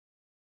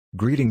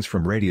Greetings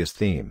from Radius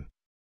Theme.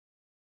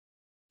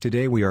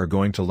 Today we are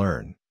going to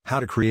learn how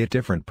to create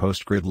different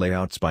post-grid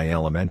layouts by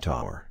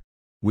Elementor.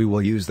 We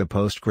will use the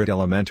PostGrid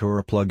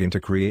Elementor plugin to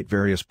create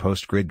various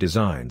post-grid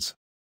designs.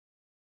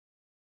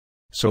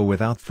 So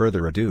without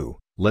further ado,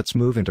 let's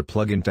move into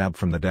Plugin tab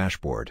from the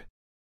dashboard.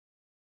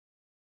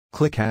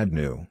 Click Add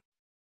New.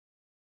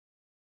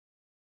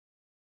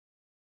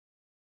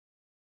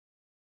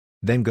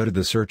 Then go to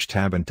the Search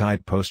tab and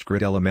type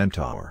PostGrid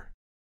Elementor.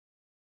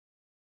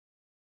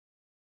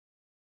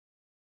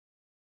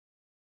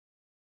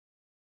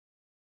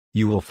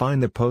 You will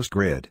find the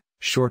PostGrid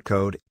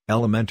shortcode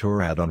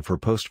Elementor add-on for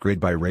PostGrid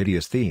by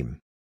Radius Theme.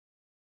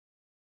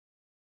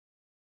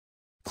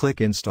 Click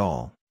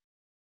Install.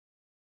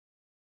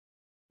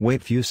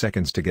 Wait few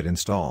seconds to get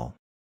install.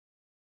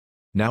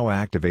 Now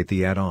activate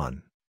the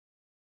add-on.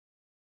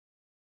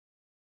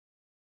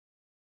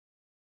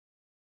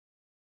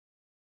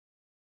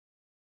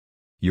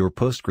 Your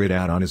PostGrid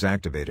add-on is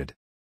activated.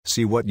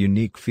 See what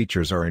unique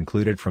features are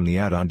included from the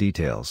add-on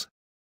details.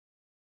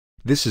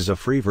 This is a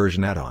free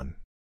version add-on,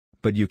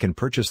 but you can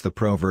purchase the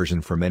Pro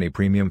version for many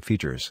premium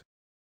features.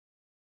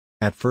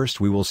 At first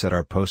we will set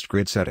our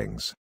PostGrid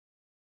settings.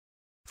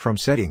 From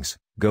Settings,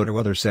 go to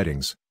Other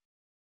Settings.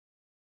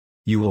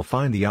 You will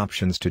find the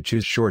options to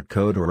choose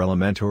shortcode or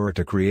Elementor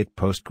to create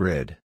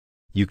PostGrid.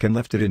 You can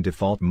left it in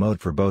default mode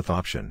for both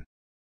option.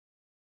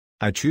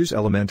 I choose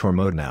Elementor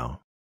mode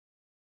now.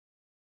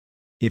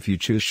 If you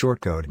choose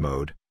shortcode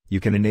mode,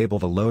 you can enable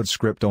the load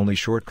script only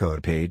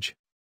shortcode page.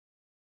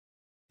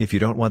 If you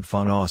don't want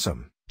Font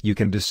Awesome, you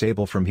can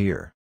disable from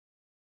here.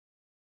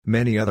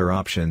 Many other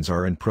options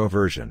are in Pro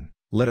version.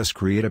 Let us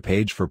create a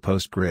page for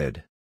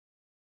PostGrid.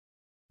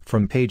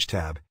 From Page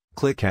tab,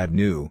 click Add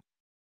New.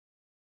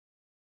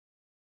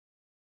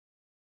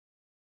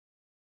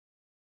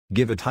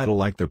 Give a title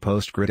like the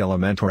PostGrid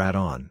Elementor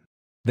add-on.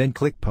 Then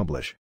click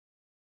Publish.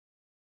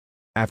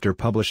 After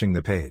publishing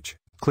the page,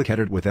 click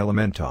Edit with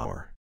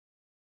Elementor.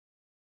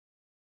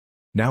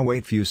 Now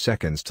wait few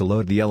seconds to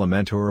load the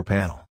Elementor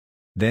panel.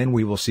 Then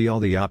we will see all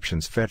the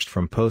options fetched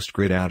from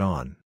PostGrid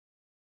add-on.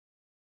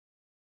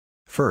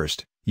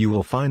 First, you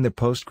will find the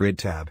PostGrid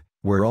tab,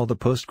 where all the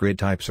PostGrid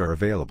types are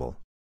available.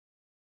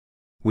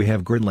 We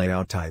have Grid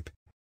Layout Type,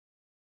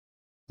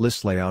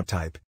 List Layout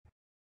Type,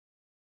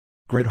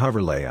 Grid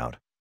Hover Layout,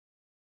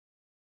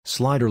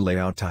 Slider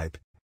Layout Type.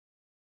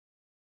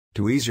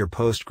 To ease your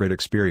PostGrid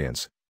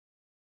experience,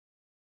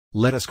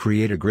 let us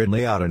create a grid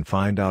layout and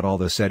find out all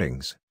the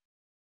settings.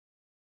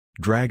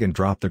 Drag and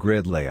drop the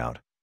grid layout.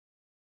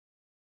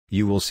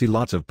 You will see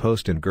lots of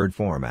post and grid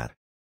format.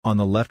 On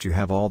the left you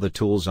have all the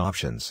tools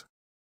options.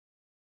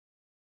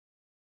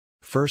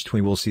 First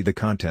we will see the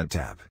Content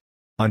tab.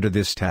 Under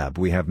this tab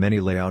we have many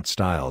layout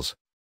styles.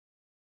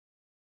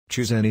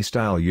 Choose any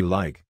style you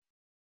like.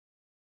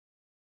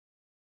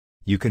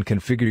 You can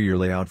configure your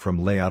layout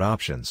from layout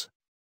options.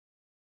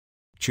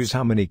 Choose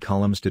how many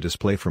columns to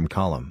display from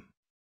column.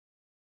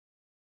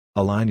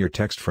 Align your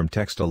text from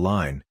text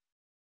align.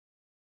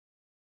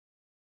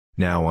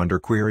 Now under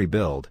Query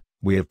Build,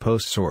 we have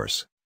Post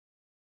Source.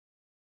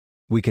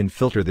 We can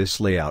filter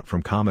this layout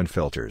from common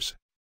filters.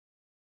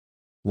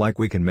 Like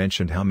we can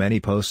mention how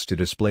many posts to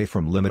display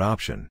from Limit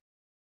option.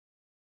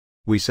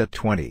 We set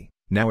 20,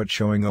 now it's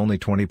showing only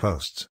 20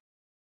 posts.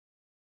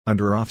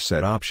 Under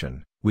Offset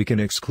option, we can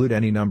exclude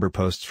any number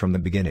posts from the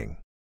beginning.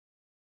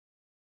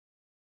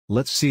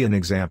 Let's see an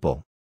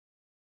example.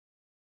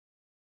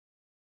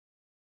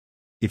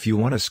 If you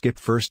want to skip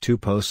first 2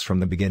 posts from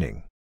the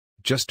beginning,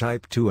 just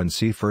type 2 and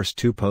see first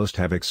 2 posts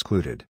have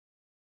excluded.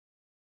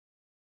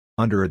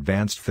 Under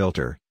Advanced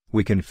Filter,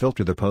 we can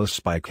filter the posts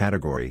by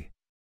category,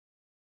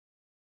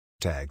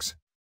 tags,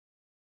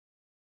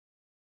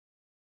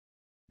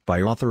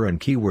 by author and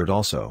keyword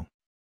also.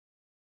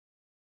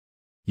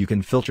 You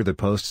can filter the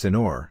posts in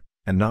OR,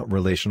 and not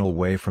relational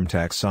way from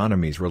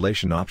Taxonomy's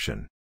Relation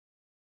option.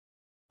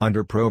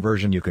 Under Pro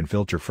version you can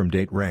filter from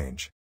date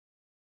range.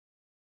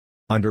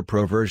 Under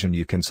Pro version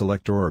you can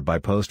select OR by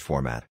post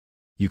format.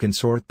 You can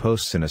sort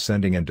posts in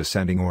ascending and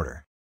descending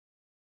order.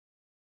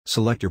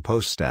 Select your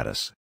post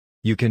status.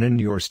 You can end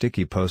your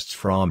sticky posts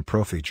from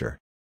Pro feature.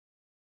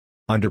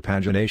 Under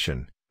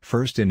Pagination,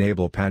 first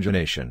enable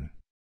Pagination.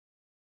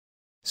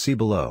 See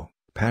below,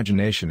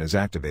 Pagination is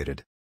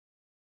activated.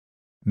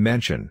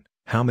 Mention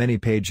how many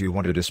pages you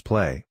want to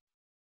display.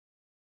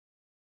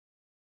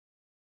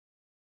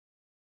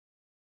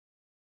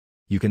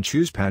 You can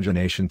choose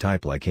pagination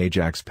type like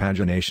Ajax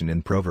pagination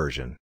in Pro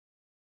version.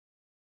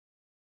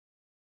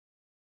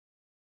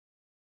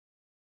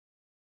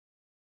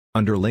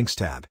 Under Links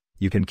tab,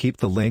 you can keep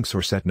the links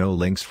or set no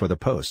links for the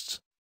posts.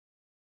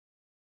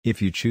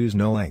 If you choose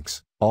no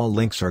links, all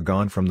links are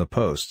gone from the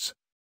posts.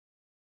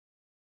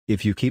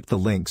 If you keep the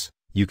links,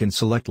 you can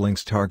select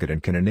links target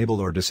and can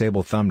enable or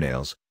disable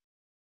thumbnails.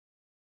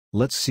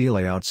 Let's see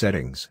layout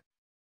settings.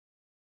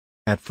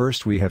 At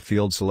first we have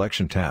Field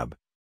Selection tab.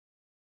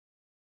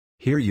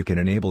 Here you can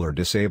enable or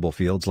disable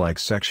fields like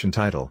section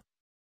title,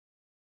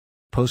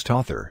 post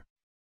author,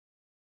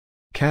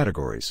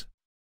 categories,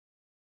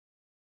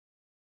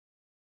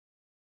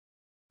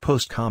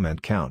 post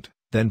comment count,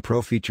 then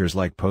pro features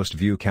like post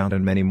view count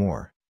and many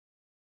more.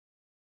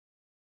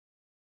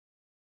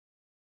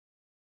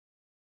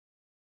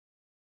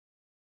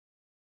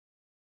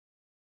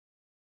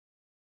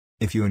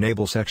 If you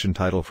enable section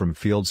title from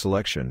field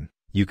selection,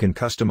 you can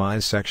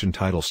customize section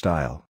title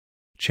style.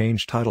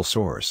 Change title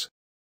source.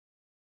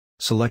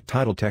 Select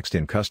title text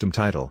in custom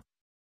title.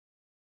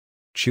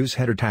 Choose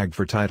header tag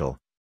for title.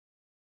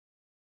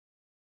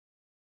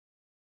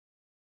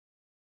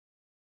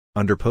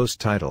 Under post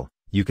title,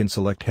 you can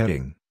select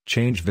heading,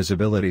 change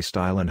visibility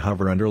style and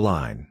hover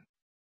underline.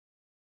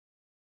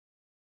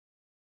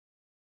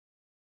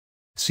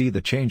 See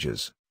the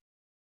changes.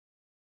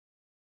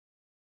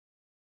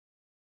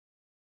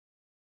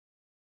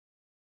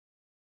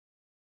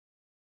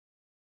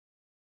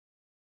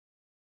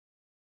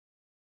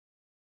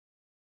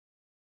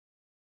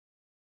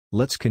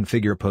 Let's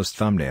configure post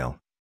thumbnail.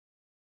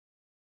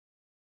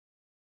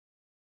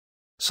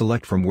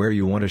 Select from where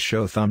you want to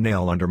show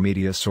thumbnail under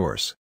media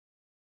source.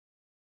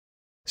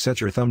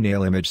 Set your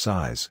thumbnail image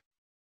size.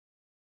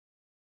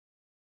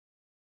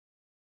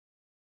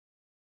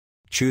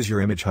 Choose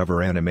your image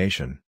hover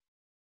animation.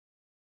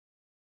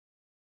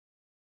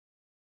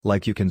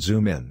 Like you can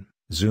zoom in,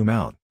 zoom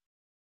out.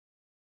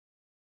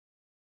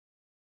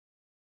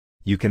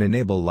 You can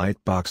enable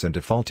lightbox and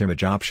default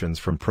image options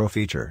from Pro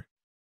feature.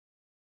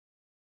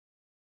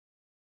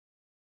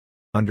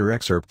 Under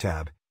Excerpt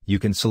tab, you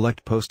can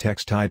select post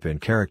text type in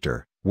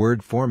character,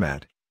 word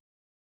format.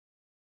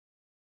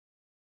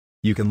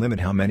 You can limit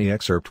how many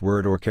excerpt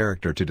word or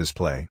character to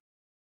display.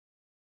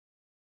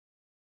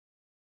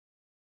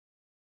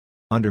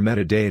 Under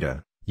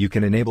Metadata, you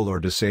can enable or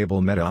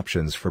disable meta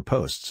options for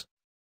posts.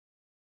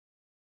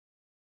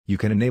 You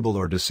can enable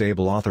or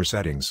disable author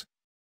settings.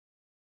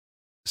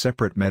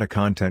 Separate meta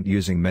content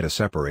using meta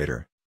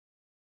separator.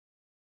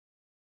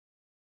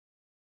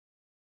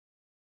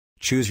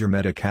 Choose your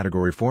meta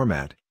category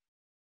format.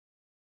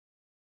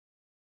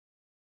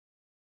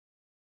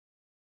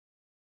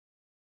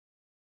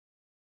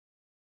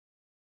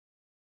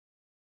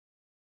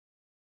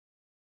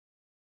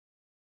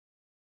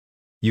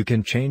 You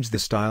can change the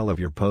style of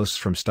your posts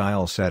from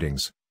Style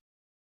settings.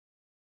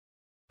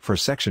 For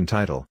section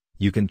title,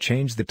 you can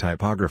change the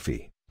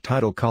typography,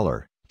 title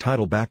color,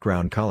 title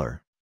background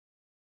color.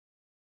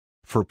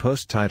 For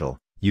post title,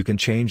 you can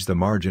change the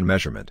margin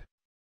measurement.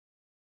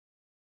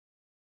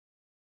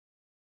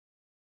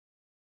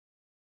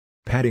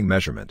 Padding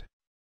measurement.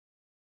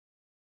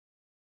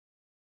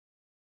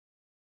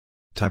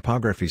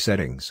 Typography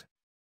settings.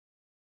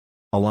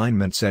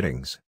 Alignment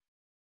settings.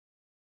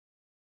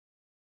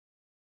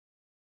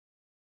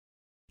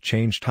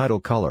 Change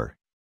title color.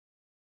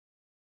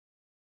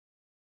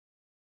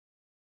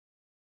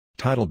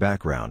 Title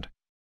background.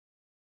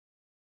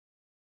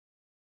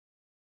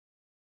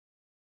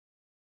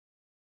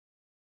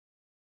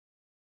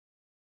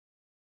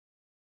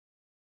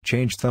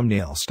 Change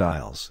thumbnail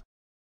styles.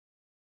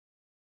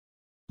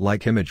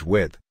 Like image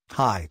width,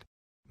 height,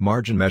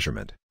 margin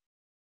measurement.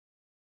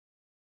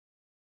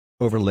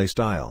 Overlay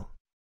style.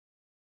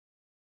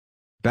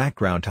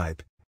 Background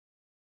type.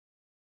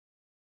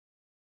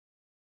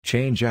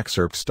 Change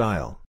excerpt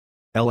style.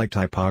 Like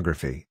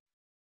typography.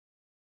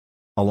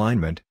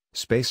 Alignment,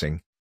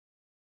 spacing.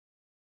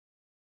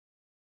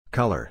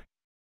 Color.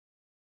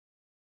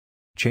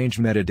 Change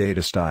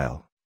metadata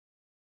style.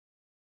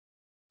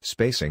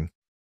 Spacing.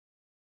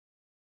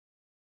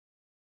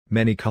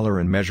 Many color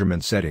and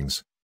measurement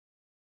settings.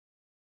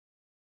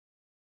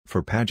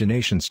 For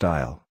pagination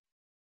style.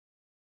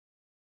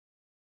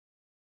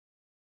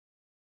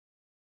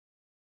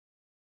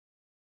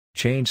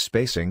 Change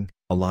spacing,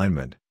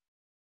 alignment.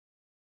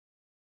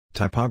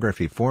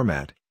 Typography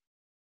format.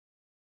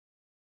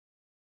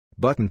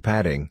 Button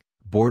padding,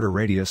 border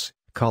radius,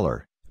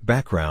 color,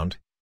 background.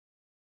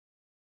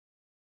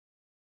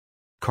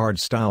 Card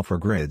style for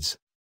grids.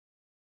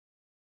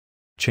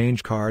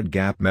 Change card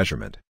gap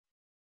measurement.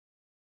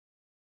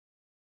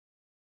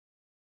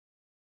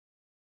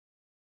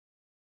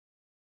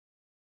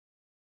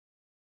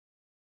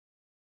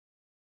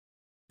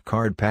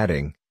 Card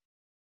padding.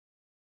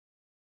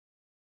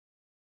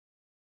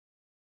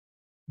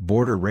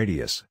 Border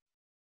radius.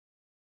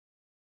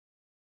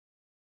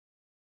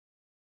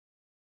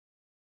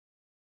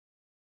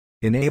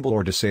 Enable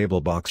or disable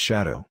box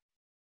shadow.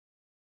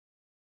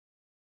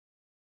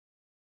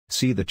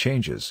 See the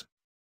changes.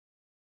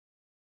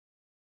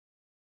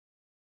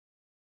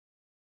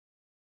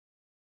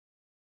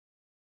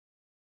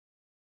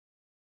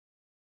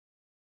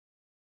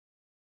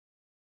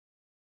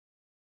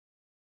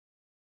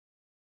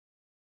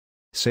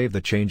 Save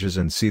the changes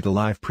and see the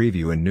live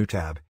preview in New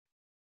tab.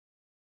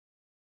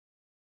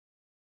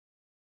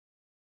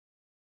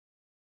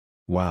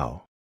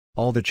 Wow!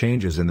 All the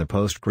changes in the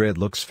post grid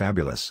looks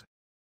fabulous.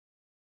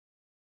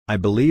 I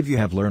believe you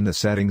have learned the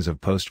settings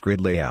of post grid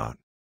layout.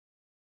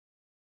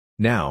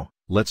 Now,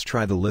 let's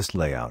try the list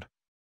layout.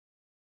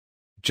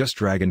 Just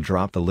drag and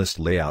drop the list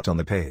layout on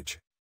the page.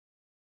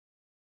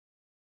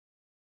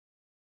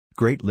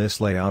 Great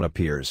list layout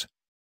appears.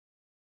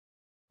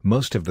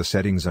 Most of the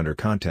settings under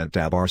Content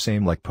tab are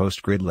same like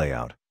post-grid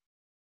layout.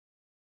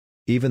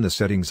 Even the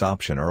settings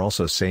option are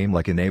also same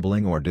like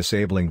enabling or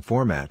disabling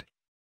format.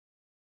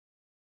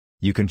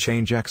 You can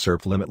change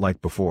excerpt limit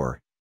like before.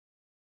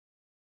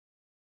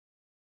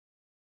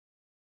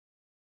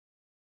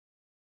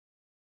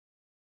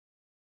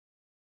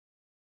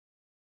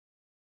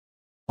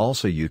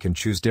 Also you can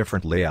choose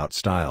different layout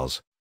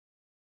styles.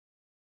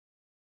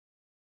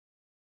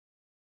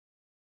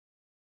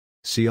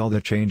 See all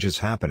the changes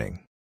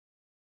happening.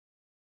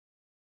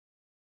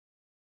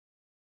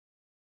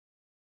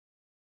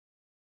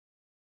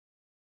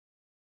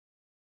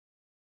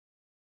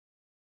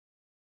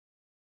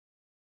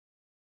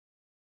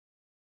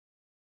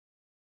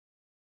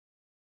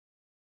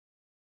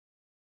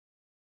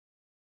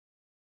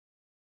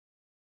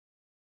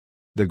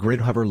 The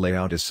grid hover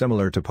layout is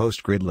similar to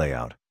post-grid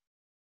layout,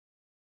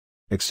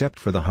 except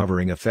for the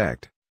hovering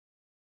effect.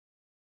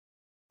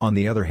 On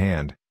the other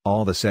hand,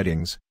 all the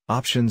settings,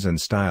 options and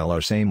style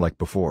are same like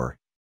before.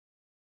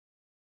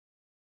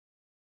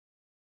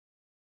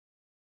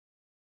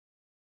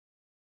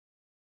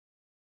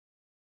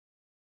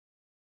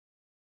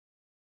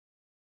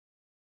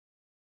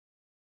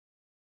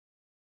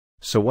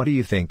 So what do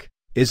you think?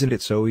 Isn't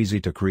it so easy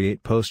to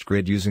create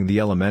post-grid using the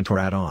Elementor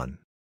add-on?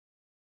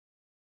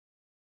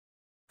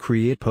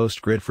 Create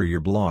post-grid for your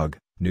blog,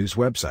 news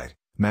website,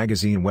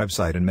 magazine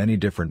website and many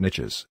different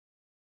niches.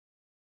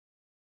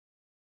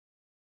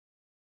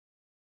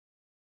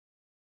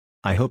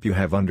 I hope you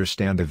have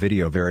understand the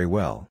video very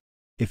well.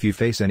 If you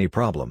face any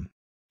problem,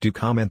 do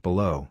comment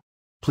below.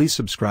 Please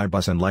subscribe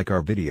us and like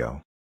our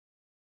video.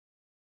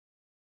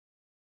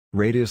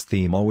 Radius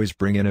theme always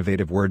bring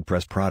innovative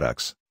WordPress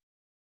products.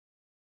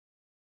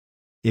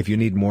 If you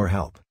need more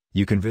help,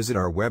 you can visit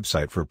our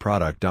website for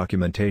product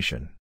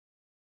documentation.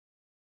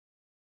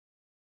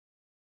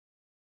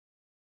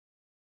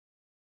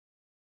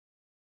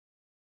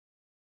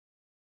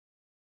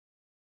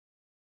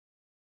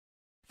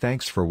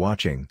 Thanks for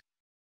watching.